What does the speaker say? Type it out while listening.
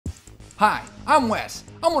Hi, I'm Wes.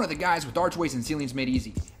 I'm one of the guys with Archways and Ceilings Made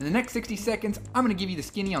Easy. In the next 60 seconds, I'm going to give you the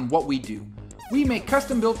skinny on what we do. We make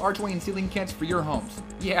custom-built archway and ceiling kits for your homes.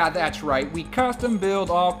 Yeah, that's right, we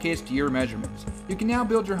custom-build all kits to your measurements. You can now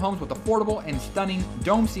build your homes with affordable and stunning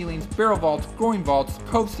dome ceilings, barrel vaults, groin vaults,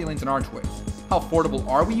 cove ceilings, and archways. How affordable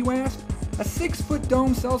are we, you ask? A 6-foot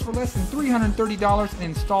dome sells for less than $330 and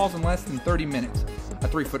installs in less than 30 minutes. A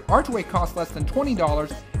 3-foot archway costs less than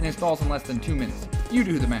 $20 and installs in less than 2 minutes. You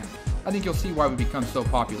do the math. I think you'll see why we become so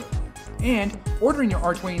popular. And ordering your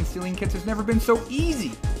archway and ceiling kits has never been so easy.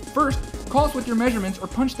 First, call us with your measurements or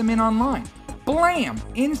punch them in online. Blam!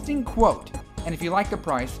 Instant quote. And if you like the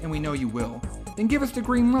price, and we know you will, then give us the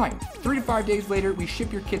green light. 3 to 5 days later, we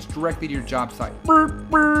ship your kits directly to your job site. Burp,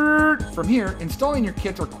 burp. From here, installing your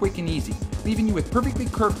kits are quick and easy, leaving you with perfectly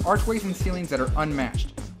curved archways and ceilings that are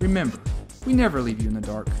unmatched. Remember, we never leave you in the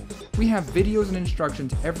dark. We have videos and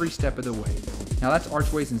instructions every step of the way. Now that's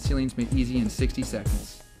Archways and Ceilings Made Easy in 60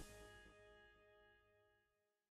 seconds.